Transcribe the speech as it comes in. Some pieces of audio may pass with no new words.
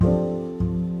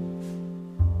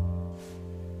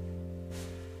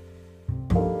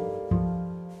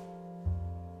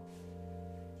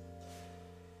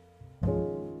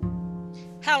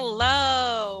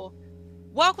Hello.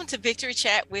 Welcome to Victory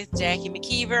Chat with Jackie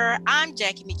McKeever. I'm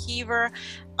Jackie McKeever.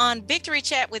 On Victory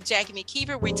Chat with Jackie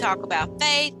McKeever, we talk about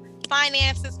faith,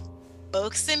 finances,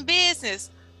 books, and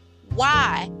business.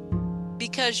 Why?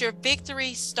 Because your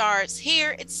victory starts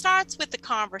here. It starts with the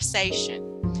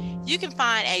conversation. You can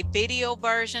find a video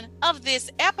version of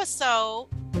this episode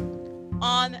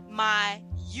on my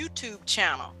YouTube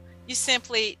channel.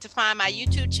 To find my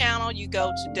YouTube channel, you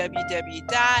go to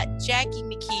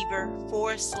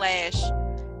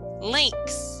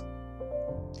www.jackiemckeever.com/links.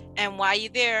 And while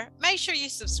you're there, make sure you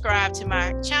subscribe to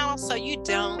my channel so you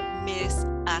don't miss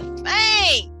a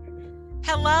thing.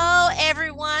 Hello,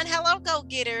 everyone. Hello,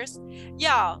 go-getters.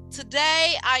 Y'all,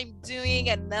 today I'm doing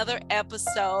another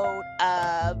episode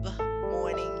of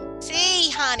Morning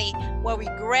Tea, honey, where we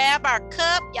grab our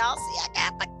cup. Y'all see I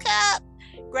got my cup.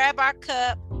 Grab our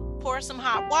cup. Pour some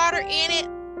hot water in it,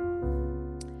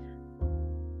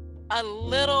 a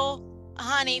little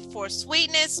honey for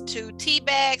sweetness, 2 tea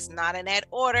bags, not in that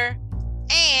order,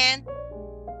 and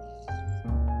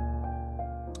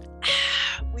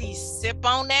we sip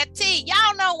on that tea.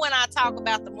 Y'all know when I talk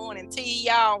about the morning tea,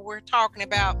 y'all, we're talking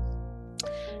about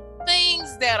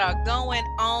things that are going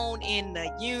on in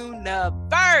the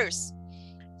universe.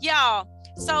 Y'all,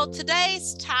 so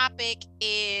today's topic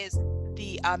is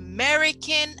the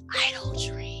American Idol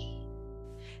dream.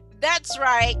 That's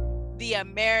right, the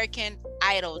American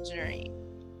Idol dream.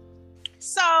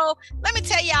 So let me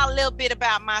tell y'all a little bit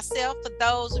about myself for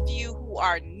those of you who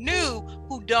are new,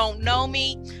 who don't know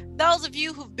me. Those of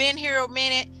you who've been here a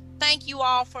minute, thank you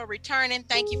all for returning.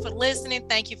 Thank you for listening.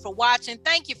 Thank you for watching.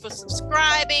 Thank you for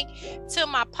subscribing to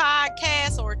my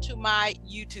podcast or to my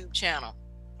YouTube channel,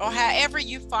 or however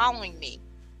you're following me.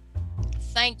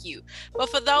 Thank you. But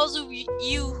for those of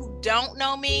you who don't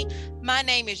know me, my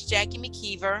name is Jackie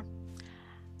McKeever.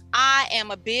 I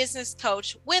am a business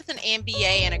coach with an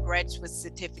MBA and a graduate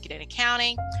certificate in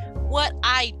accounting. What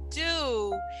I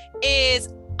do is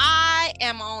I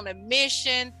am on a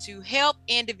mission to help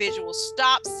individuals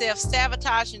stop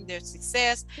self-sabotaging their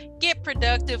success, get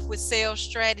productive with sales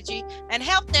strategy, and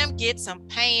help them get some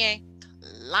paying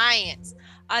clients.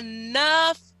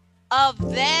 Enough of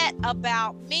that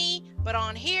about me. But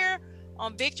on here,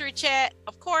 on Victory Chat,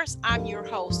 of course, I'm your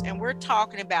host, and we're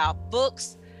talking about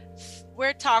books,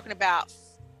 we're talking about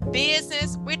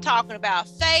business, we're talking about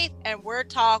faith, and we're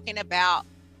talking about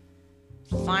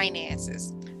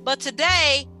finances. But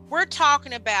today, we're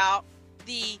talking about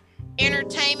the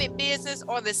entertainment business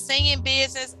or the singing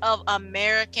business of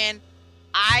American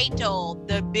Idol,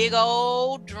 the big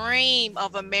old dream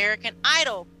of American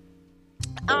Idol.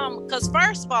 Because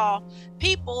first of all,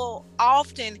 people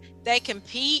often, they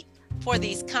compete for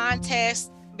these contests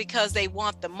because they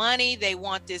want the money, they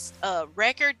want this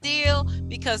record deal,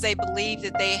 because they believe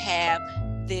that they have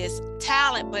this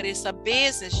talent. But it's a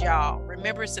business, y'all.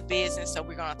 Remember, it's a business, so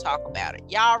we're going to talk about it.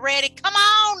 Y'all ready? Come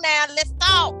on now, let's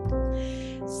talk.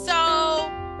 So,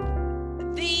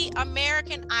 the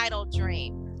American Idol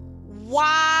dream.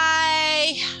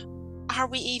 Why are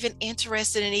we even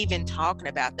interested in even talking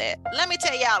about that? Let me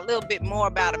tell y'all a little bit more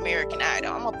about American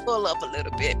Idol. I'm gonna pull up a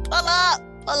little bit.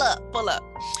 Pull up.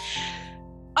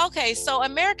 Okay, so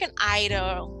American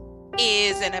Idol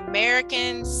is an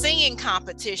American singing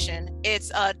competition.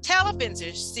 It's a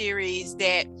television series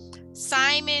that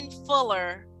Simon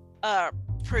Fuller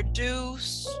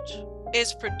produced.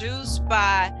 It's produced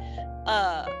by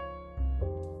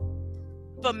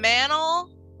Fremantle,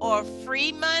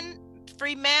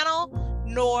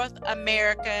 North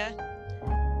America,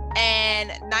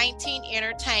 and 19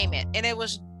 Entertainment, and it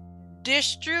was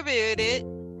distributed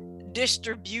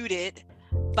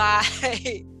by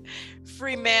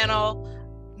Fremantle,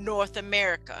 North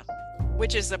America,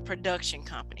 which is a production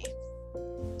company.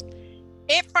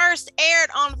 It first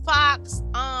aired on Fox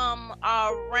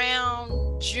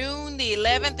around June the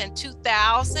 11th in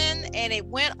 2000, and it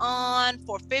went on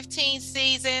for 15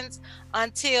 seasons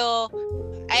until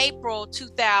April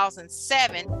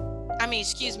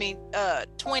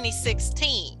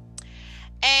 2016.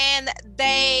 And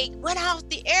they went off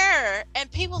the air,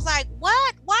 and people's like,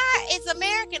 what? Why is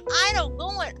American Idol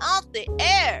going off the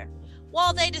air?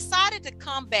 Well, they decided to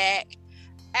come back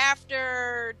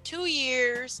after 2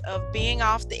 years of being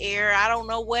off the air. I don't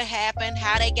know what happened,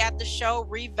 how they got the show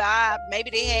revived. Maybe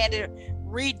they had to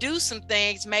redo some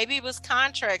things. Maybe it was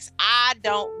contracts. I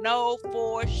don't know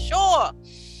for sure.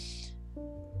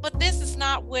 But this is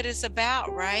not what it's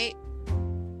about, right?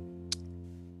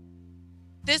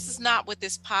 This is not what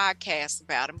this podcast is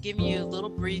about. I'm giving you a little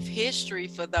brief history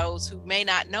for those who may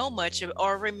not know much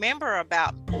or remember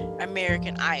about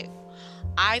American Idol.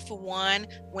 I, for one,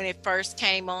 when it first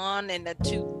came on in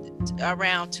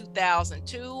around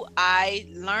 2002, I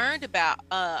learned about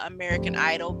American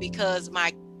Idol because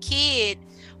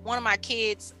one of my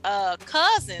kids'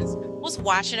 cousins was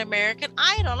watching American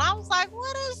Idol. And I was like,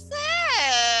 what is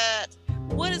that?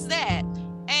 What is that?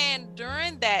 And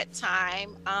during that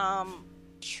time,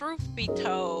 truth be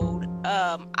told,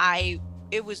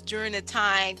 it was during the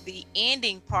time, the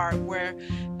ending part where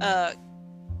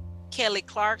Kelly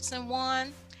Clarkson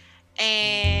won,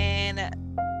 and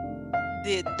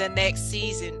the next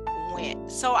season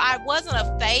went. So I wasn't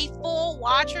a faithful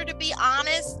watcher, to be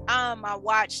honest. I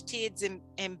watched tids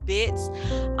and bits.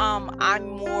 I'm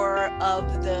more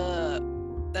of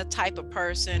the type of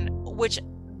person, which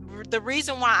the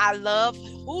reason why I love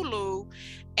Hulu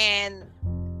and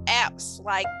apps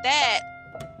like that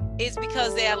is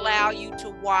because they allow you to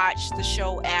watch the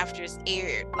show after it's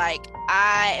aired. Like,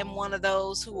 I am one of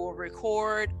those who will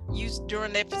record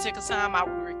during that particular time. I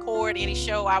will record any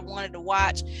show I wanted to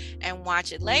watch and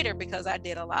watch it later because I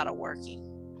did a lot of working.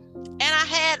 And I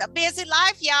had a busy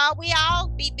life, y'all. We all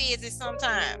be busy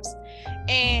sometimes.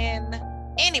 And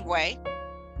anyway,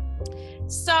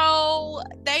 so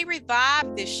they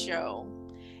revived this show.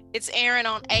 It's airing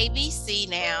on ABC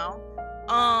now.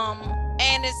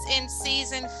 And it's in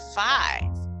season 5.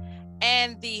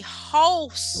 And the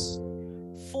host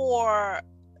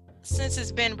since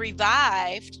it's been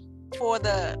revived for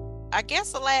the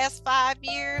last 5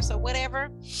 years or whatever,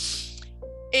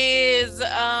 is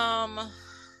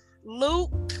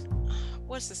Luke,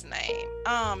 what's his name?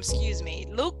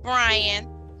 Luke Bryan,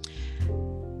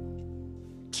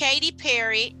 Katy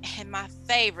Perry, and my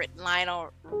favorite,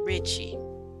 Lionel Richie.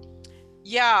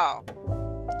 Y'all.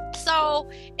 So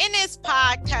in this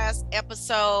podcast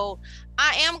episode,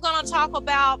 I am going to talk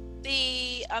about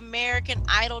the American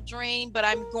Idol dream, but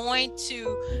I'm going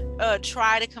to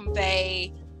try to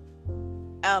convey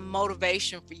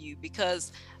motivation for you,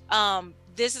 because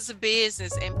this is a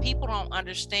business and people don't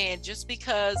understand. Just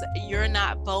because you're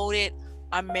not voted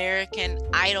American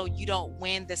Idol, you don't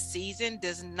win the season,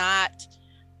 does not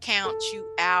count you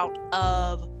out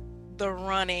of the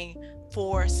running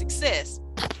for success.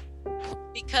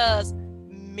 Because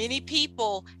many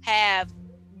people have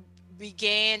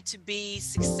began to be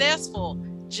successful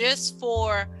just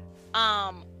for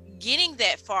getting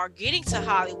that far, getting to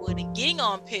Hollywood and getting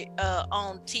on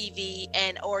TV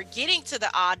or getting to the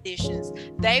auditions.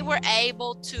 They were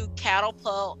able to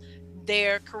catapult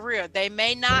their career. They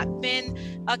may not have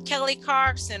been a Kelly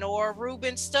Clarkson or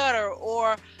Ruben Studdard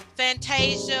or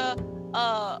Fantasia,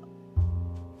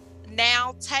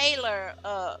 Now Taylor,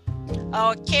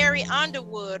 Carrie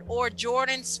Underwood or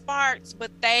Jordan Sparks,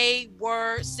 but they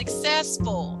were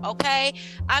successful. Okay,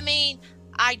 I mean,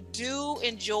 I do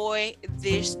enjoy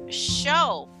this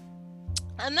show.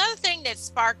 Another thing that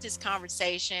sparked this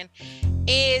conversation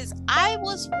is I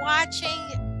was watching,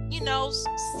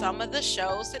 some of the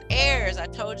shows that airs. I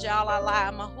told y'all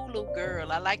I'm a Hulu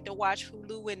girl. I like to watch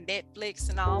Hulu and Netflix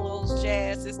and all those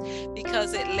jazzes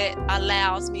because it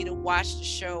allows me to watch the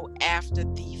show after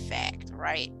the fact,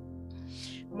 right?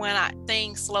 When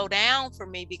things slow down for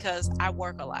me because I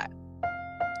work a lot.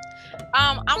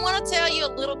 I want to tell you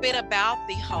a little bit about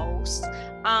the hosts.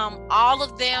 All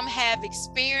of them have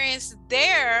experienced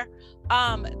they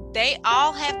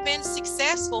all have been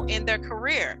successful in their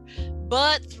career,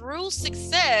 but through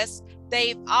success,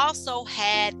 they've also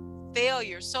had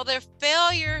failure. So their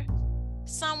failure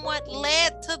somewhat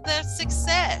led to their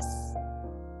success.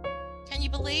 Can you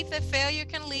believe that failure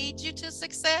can lead you to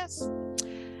success?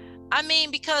 I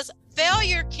mean, because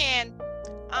failure can,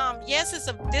 this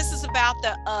is about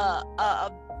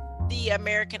the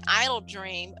American Idol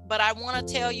dream, but I want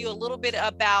to tell you a little bit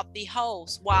about the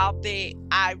hosts. While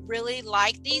I really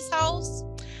like these hosts,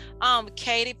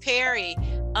 Katy Perry,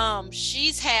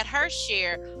 she's had her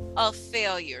share of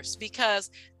failures because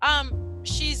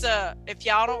if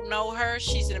y'all don't know her,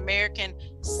 she's an American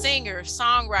singer,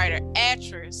 songwriter,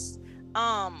 actress,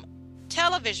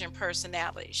 television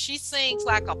personality. She sings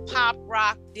like a pop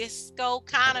rock disco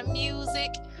kind of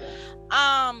music.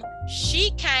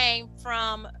 She came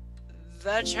from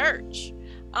the church.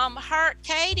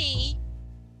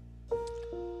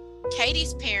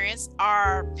 Katy's parents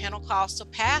are Pentecostal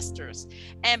pastors,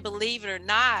 and believe it or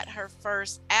not, her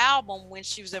first album when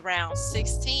she was around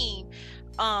 16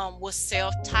 was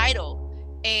self-titled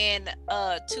in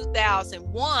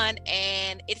 2001,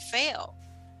 and it failed.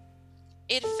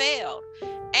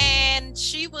 And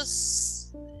she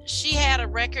was she had a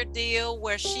record deal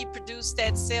where she produced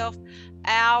that self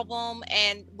album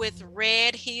and with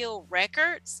Red Hill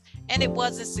Records, and it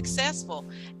wasn't successful.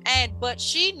 But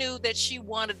she knew that she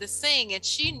wanted to sing, and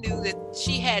she knew that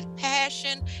she had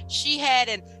passion. She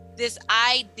had this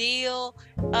ideal.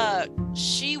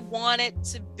 She wanted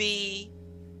to be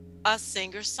a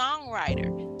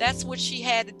singer-songwriter. That's what she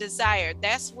had a desire.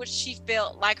 That's what she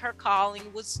felt like her calling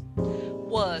was.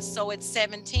 So at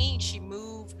 17, she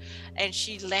moved and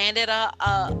she landed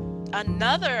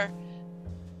another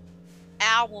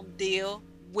album deal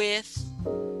with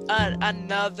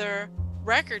another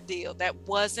record deal that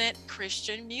wasn't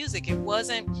Christian music. It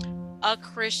wasn't a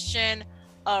Christian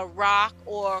rock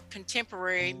or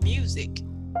contemporary music.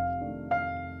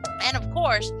 And of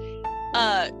course,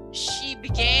 she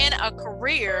began a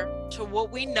career to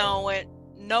what we know it,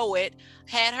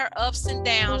 had her ups and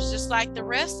downs just like the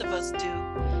rest of us do,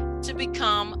 to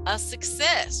become a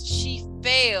success. She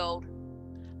failed.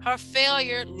 Her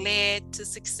failure led to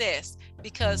success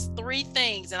because three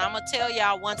things, and I'm going to tell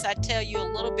y'all once I tell you a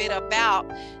little bit about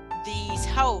these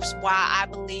hosts, why I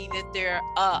believe that they're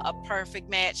a perfect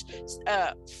match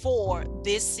for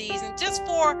this season, just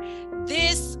for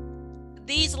these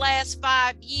last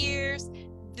 5 years,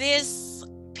 this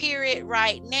period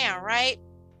right now, right?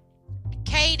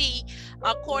 Katy,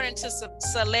 according to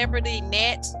Celebrity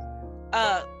Net,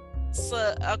 her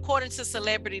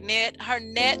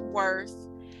net worth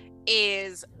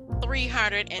is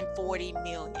 $340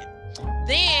 million.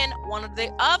 Then one of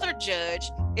the other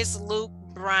judge is Luke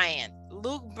Bryan.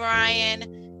 Luke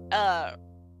Bryan,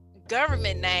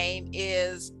 government name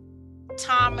is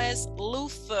Thomas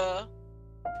Luther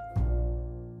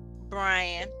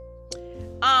Bryan.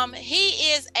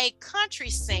 He is a country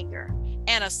singer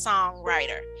and a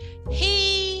songwriter.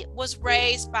 He was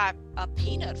raised by a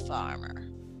peanut farmer.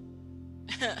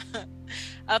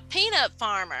 A peanut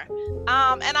farmer.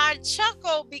 And I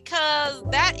chuckle because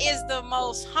that is the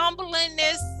most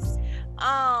humblingest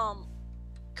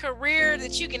career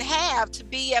that you can have, to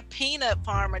be a peanut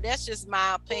farmer. That's just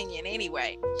my opinion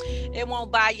anyway. It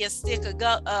won't buy you a stick of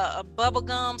bubble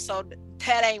gum, so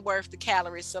that ain't worth the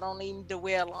calories, so don't even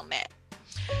dwell on that.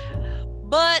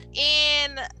 But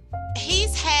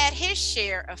he's had his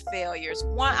share of failures.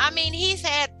 He's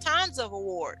had tons of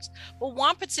awards. But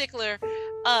one particular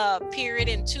period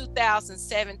in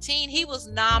 2017, he was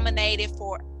nominated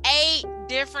for 8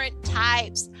 different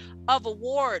types of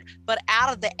award. But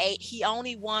out of the 8, he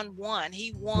only won one.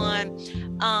 He won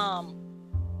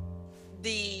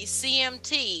the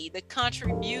CMT, the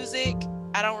Country Music,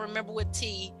 I don't remember what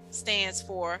T stands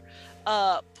for,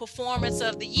 Performance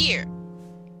of the Year.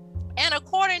 And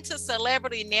according to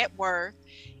Celebrity Net Worth,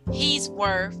 he's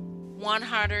worth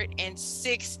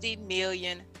 $160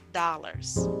 million.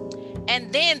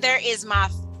 And then there is my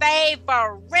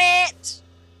favorite,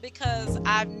 because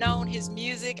I've known his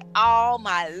music all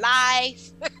my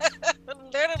life,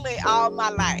 literally all my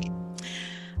life.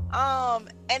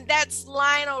 And that's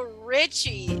Lionel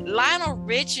Richie. Lionel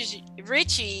Richie,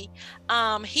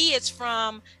 he is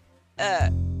from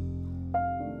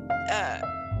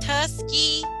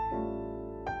Tuskegee,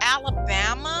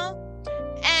 Alabama.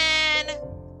 And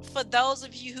for those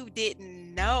of you who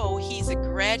didn't know, he's a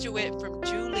graduate from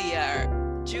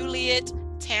Juliet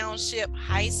Township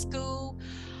High School,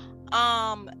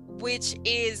 which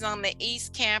is on the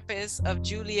East Campus of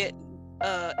Juliet,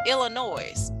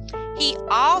 Illinois. He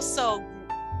also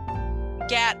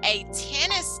got a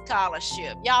tennis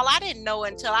scholarship. Y'all, I didn't know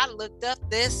until I looked up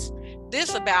this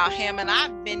about him, and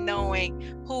I've been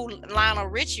knowing who Lionel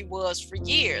Richie was for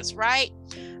years, right?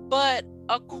 But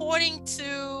according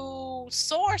to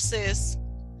sources,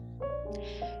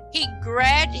 he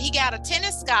got a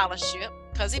tennis scholarship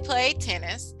because he played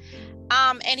tennis,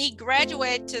 and he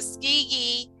graduated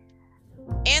Tuskegee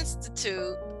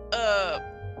Institute,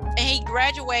 and he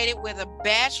graduated with a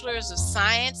bachelor's of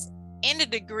science in the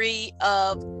degree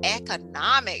of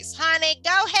economics. Honey,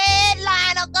 go ahead,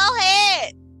 Lionel, go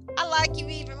ahead. I like you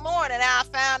even more than I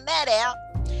found that out.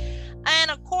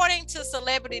 And according to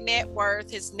Celebrity Net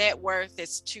Worth, his net worth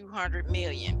is $200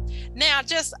 million. Now,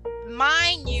 just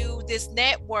mind you, this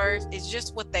net worth is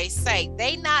just what they say.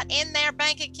 They not in their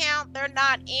bank account. They're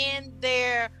not in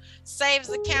their savings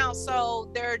account.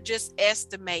 So they're just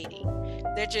estimating.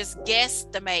 They're just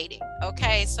guesstimating.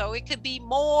 Okay, so it could be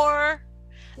more.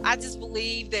 I just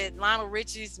believe that Lionel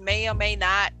Richie's may or may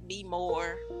not be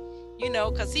more,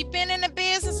 because he's been in the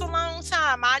business a long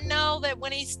time. I know that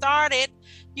when he started,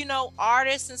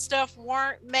 artists and stuff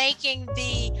weren't making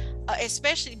the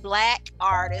especially Black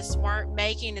artists weren't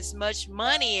making as much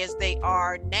money as they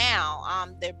are now.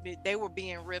 They were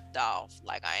being ripped off.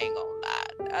 Like, I ain't gonna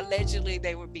lie. Allegedly,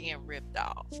 they were being ripped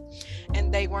off,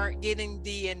 and they weren't getting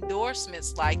the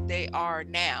endorsements like they are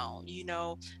now. You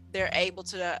know, they're able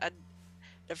to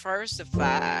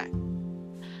diversify.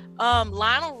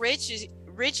 Lionel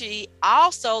Richie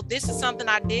also, this is something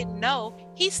I didn't know,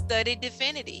 he studied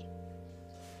divinity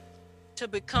to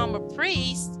become a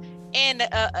priest in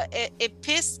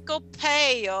Episcopal,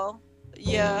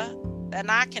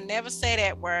 and I can never say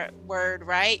that word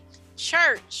right,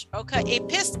 church, okay,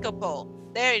 Episcopal,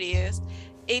 there it is,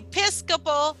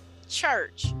 Episcopal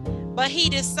church. But he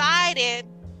decided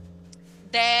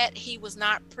that he was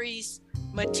not priest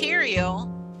material,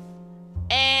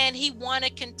 and he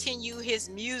wanted to continue his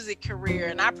music career.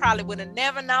 And I probably would have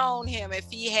never known him if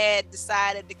he had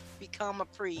decided to become a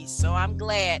priest. So I'm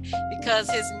glad, because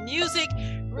his music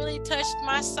really touched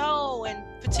my soul in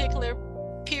particular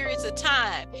periods of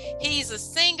time. He's a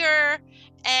singer,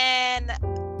 and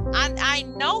I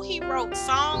know he wrote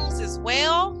songs as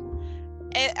well.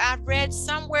 I read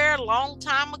somewhere a long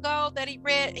time ago that he's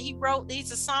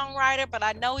a songwriter, but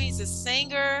I know he's a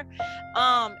singer.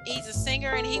 He's a singer,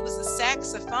 and he was a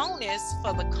saxophonist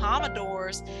for the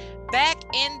Commodores back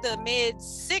in the mid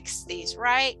 60s,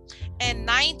 right? In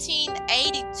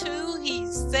 1982, he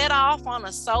set off on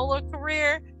a solo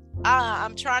career.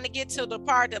 I'm trying to get to the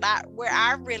part where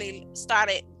I really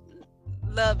started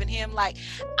loving him. Like,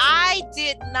 I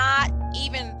did not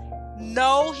even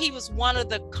know he was one of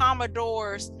the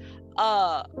Commodores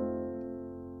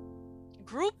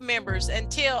group members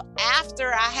until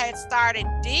after I had started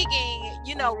digging,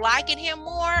 liking him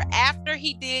more, after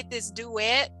he did this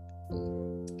duet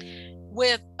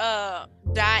with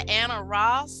Diana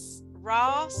Ross.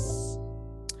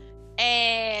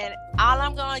 And all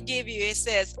I'm gonna give you, it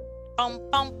says bum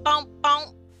bum bum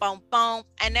bum bum bum,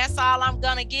 and that's all I'm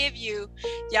gonna give you.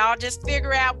 Y'all just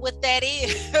figure out what that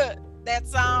is. That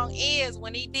song is.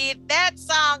 When he did that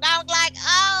song, I was like,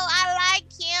 oh, I like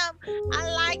him.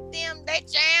 I like them. They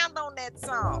jammed on that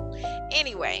song.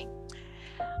 Anyway,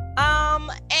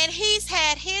 and he's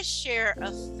had his share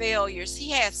of failures. He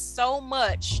has so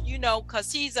much,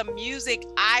 because he's a music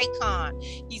icon.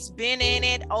 He's been in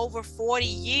it over 40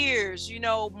 years,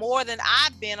 more than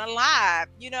I've been alive,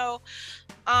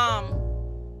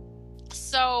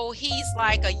 so he's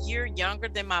like a year younger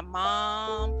than my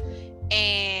mom.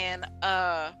 And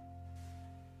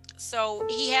so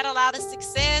he had a lot of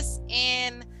success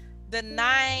in the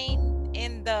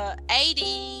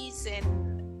 80s and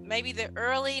maybe the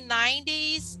early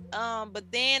 90s, but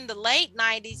then the late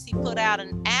 90s he put out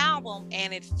an album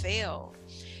and it failed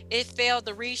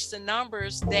to reach the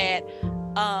numbers that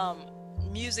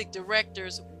music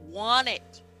directors wanted,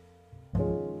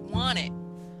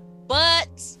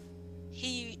 but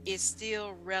he is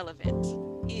still relevant.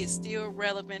 He is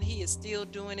still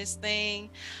doing his thing.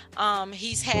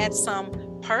 He's had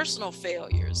some personal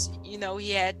failures. He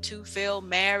had 2 failed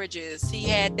marriages. He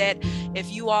had that, if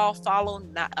you all follow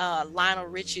Lionel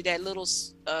Richie, that little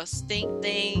stink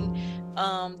thing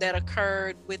that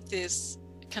occurred with this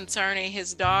concerning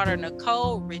his daughter,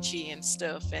 Nicole Richie, and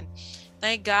stuff. And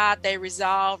thank God they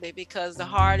resolved it, because the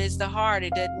heart is the heart.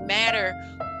 It doesn't matter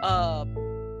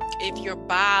if you're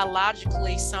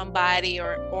biologically somebody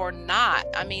or not.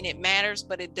 I mean, it matters,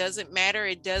 but it doesn't matter.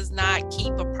 It does not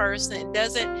keep a person. It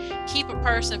doesn't keep a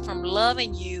person from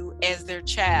loving you as their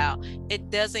child.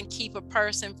 It doesn't keep a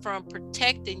person from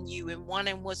protecting you and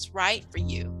wanting what's right for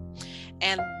you.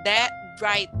 And that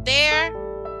right there,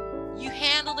 you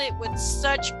handled it with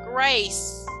such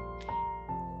grace,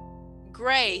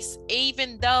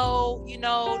 even though,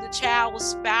 the child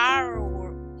was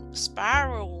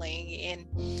spiraling, and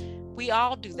we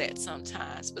all do that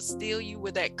sometimes, but still you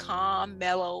were that calm,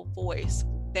 mellow voice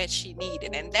that she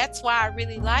needed. And that's why I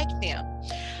really liked them.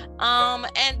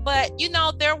 But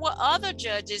there were other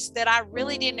judges that I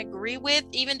really didn't agree with,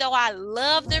 even though I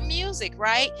love their music,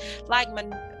 right? Like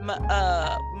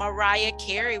Mariah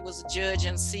Carey was a judge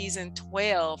in season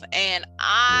 12, and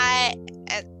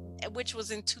which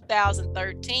was in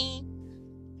 2013,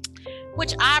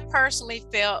 which I personally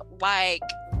felt like,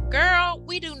 girl,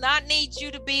 we do not need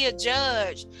you to be a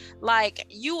judge. Like,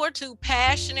 you are too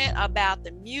passionate about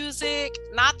the music.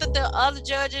 Not that the other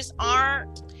judges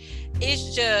aren't.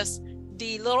 It's just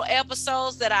the little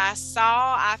episodes that I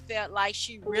saw, I felt like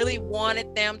she really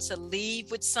wanted them to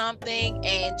leave with something.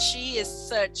 And she is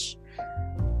such,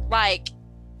 like,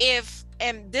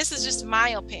 and this is just my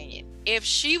opinion, if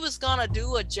she was gonna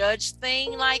do a judge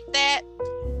thing like that,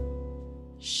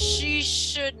 she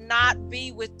should not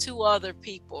be with 2 other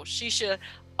people. She should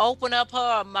open up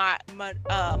her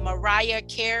Mariah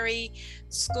Carey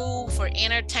school for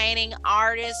entertaining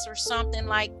artists or something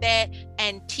like that,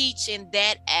 and teach in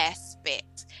that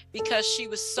aspect, because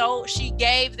she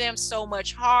gave them so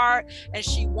much heart, and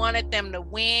she wanted them to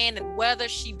win, and whether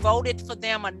she voted for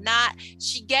them or not,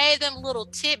 she gave them little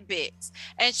tidbits.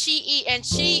 And she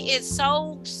is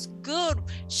so good,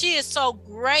 she is so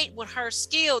great with her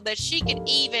skill that she could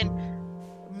even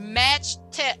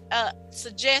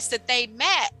suggest that they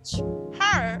match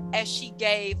her as she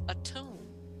gave a tune,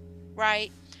 right?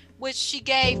 Which she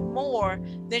gave more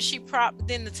than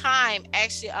than the time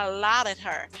actually allotted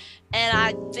her. And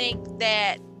I think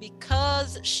that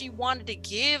because she wanted to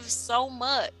give so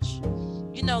much,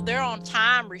 you know, they're on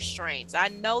time restraints. I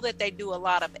know that they do a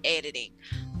lot of editing,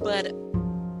 but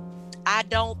I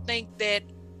don't think that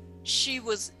she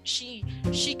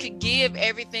could give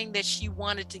everything that she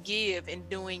wanted to give in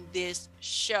doing this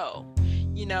show,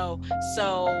 you know.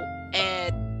 So,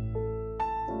 and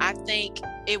I think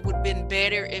it would have been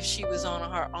better if she was on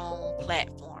her own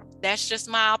platform. That's just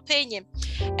my opinion.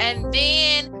 And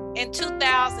then in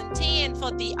 2010 for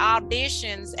the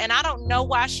auditions, and I don't know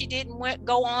why she didn't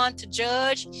go on to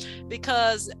judge,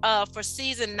 because for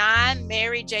season 9,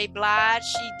 Mary J. Blige,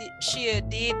 she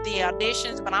did the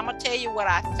auditions, but I'm gonna tell you what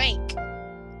I think,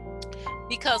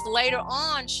 because later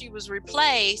on she was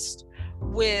replaced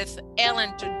with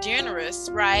Ellen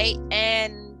DeGeneres, right?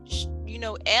 And you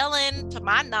know, Ellen, to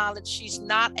my knowledge, she's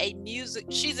an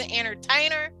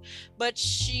entertainer, but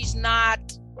she's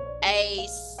not a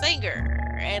singer.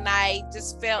 And I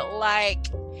just felt like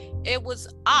it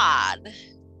was odd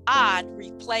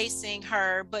replacing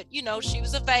her, but you know, she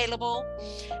was available,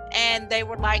 and they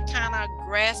were like kind of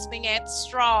grasping at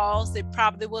straws. It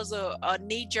probably was a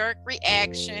knee-jerk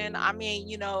reaction. I mean,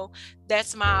 you know,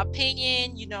 that's my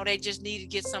opinion. You know, they just needed to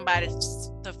get somebody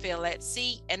to fill that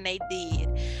seat, and they did.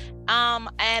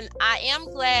 And I am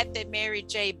glad that Mary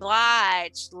J.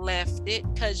 Blige left it,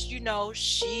 because you know,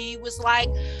 she was like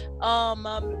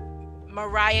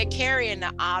Mariah Carey in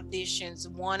the auditions,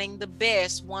 wanting the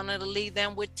best, wanted to leave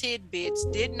them with tidbits,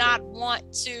 did not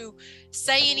want to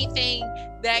say anything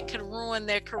that could ruin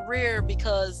their career,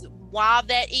 because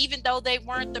even though they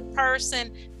weren't the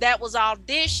person that was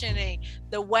auditioning,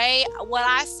 what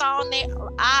I saw in their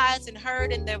eyes and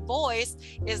heard in their voice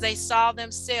is they saw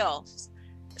themselves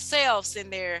in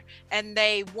there, and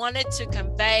they wanted to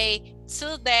convey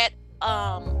to that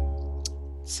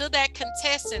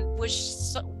contestant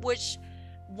which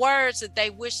words that they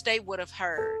wish they would have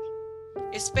heard,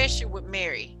 especially with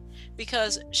Mary,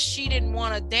 because she didn't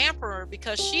want to damper her,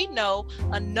 because she know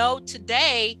a no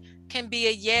today can be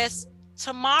a yes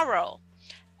tomorrow.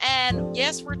 And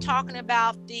yes, we're talking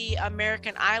about the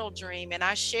American Idol dream, and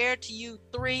I shared to you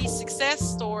 3 success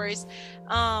stories.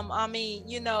 I mean,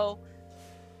 you know,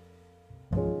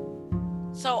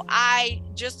 so I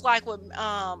just like with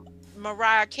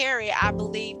Mariah Carey, I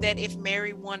believe that if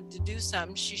Mary wanted to do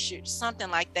something,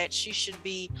 something like that, she should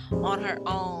be on her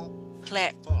own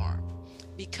platform,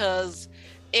 because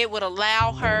it would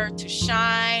allow her to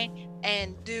shine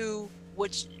and do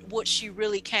what she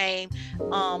really came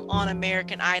on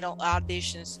American Idol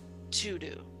auditions to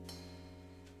do.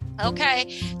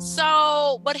 Okay,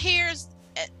 so but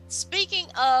speaking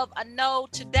of a no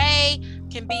today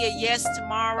can be a yes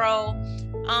tomorrow.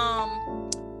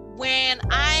 When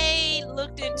I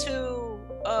looked into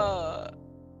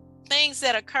things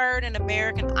that occurred in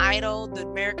American Idol, the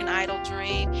American Idol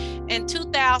dream, in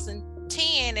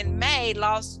 2010 in May,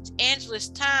 Los Angeles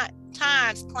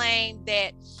Times claimed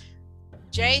that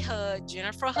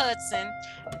Jennifer Hudson,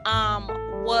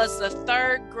 was the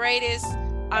 3rd greatest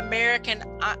American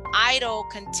Idol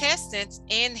contestant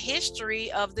in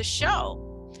history of the show,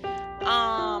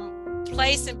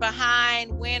 placing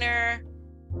behind winner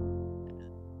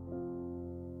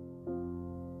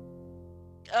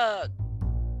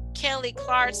Kelly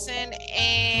Clarkson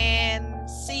and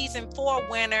season 4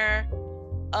 winner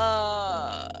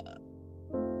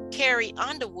Carrie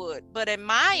Underwood. But in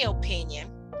my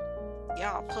opinion,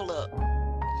 y'all pull up.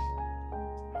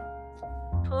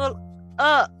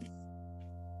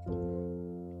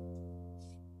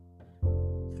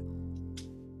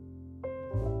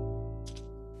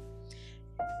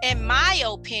 In my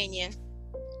opinion,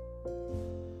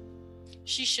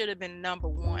 she should have been number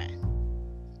 1.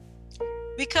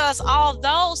 Because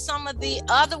although some of the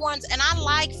other ones, and I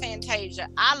like Fantasia,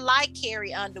 I like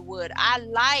Carrie Underwood, I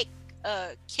like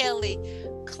Kelly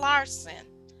Clarkson,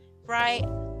 right?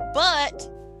 But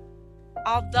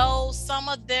although some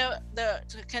of the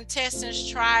contestants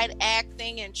tried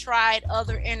acting and tried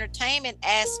other entertainment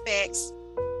aspects,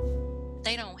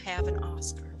 they don't have an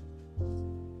Oscar.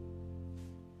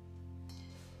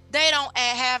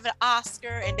 don't have an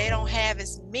Oscar and they don't have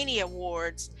as many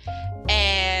awards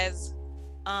as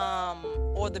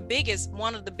or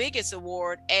one of the biggest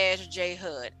award as J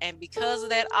Hud. And because of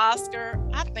that Oscar,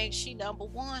 I think she number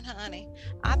one, honey.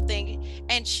 I think,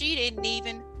 and she didn't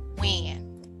even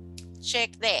win.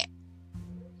 Check that.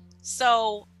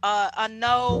 So a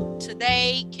no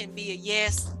today can be a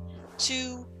yes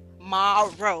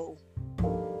tomorrow.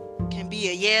 Can be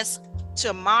a yes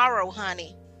tomorrow,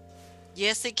 honey.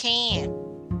 Yes, it can.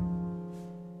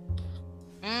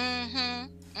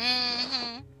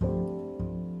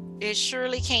 It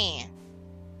surely can.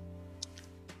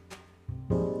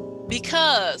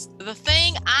 Because the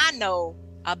thing I know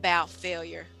about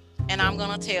failure, and I'm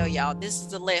going to tell y'all, this is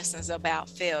the lessons about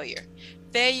failure.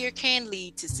 Failure can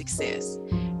lead to success.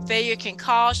 Failure can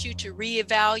cause you to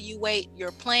reevaluate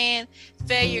your plan.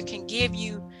 Failure can give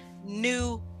you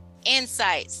new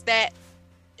insights that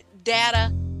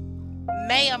data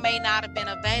may or may not have been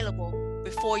available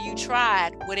before you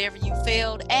tried whatever you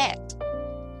failed at.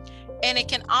 And it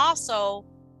can also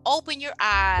open your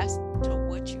eyes to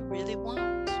what you really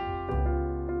want.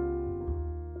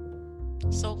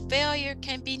 So failure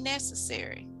can be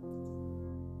necessary.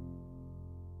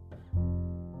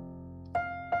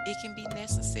 It can be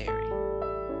necessary.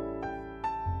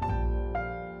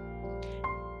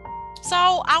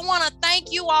 So I want to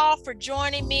thank you all for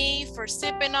joining me, for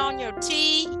sipping on your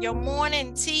tea, your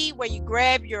morning tea, where you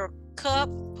grab your cup,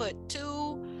 put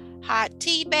 2 hot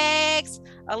tea bags,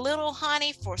 a little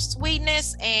honey for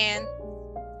sweetness, and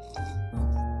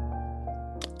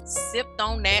sipped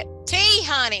on that tea,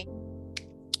 honey.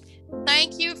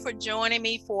 Thank you for joining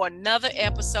me for another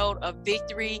episode of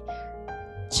Victory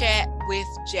Chat with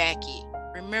Jackie.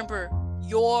 Remember,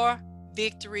 your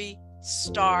victory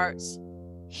starts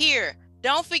here.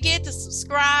 Don't forget to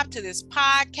subscribe to this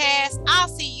podcast. I'll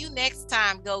see you next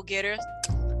time, go-getters.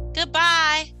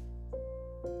 Goodbye.